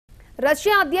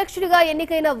Russia అధ్యక్షుడిగా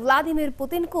ఎన్నికైన Vladimir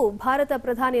Putin కు భారత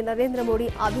ప్రధాని నరేంద్ర మోడీ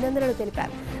అభినందనలు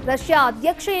తెలిపారు. రష్యా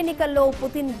అధ్యక్ష ఎన్నికల్లో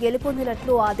పుతిన్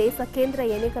గెలుపొందినట్లు ఆ దేశ కేంద్ర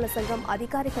ఎన్నికల సంఘం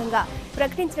అధికారికంగా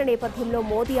ప్రకటించిన నేపథ్యంలో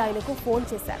మోదీ ఆయనకు ఫోన్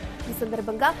చేశారు. ఈ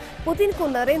సందర్భంగా పుతిన్ కు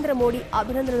నరేంద్ర మోడీ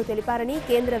అభినందనలు తెలిపారని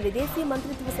కేంద్ర విదేశీ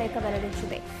మంత్రిత్వ శాఖ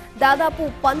వెల్లడించింది. దాదాపు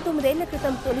 19 ఏళ్ల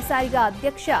క్రితం తొలిసారిగా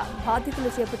అధ్యక్ష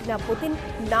బాధ్యతలు చేపట్టిన పుతిన్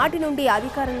నాటి నుండి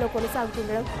అధికారంలో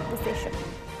కొనసాగుతుండడం విశేషం.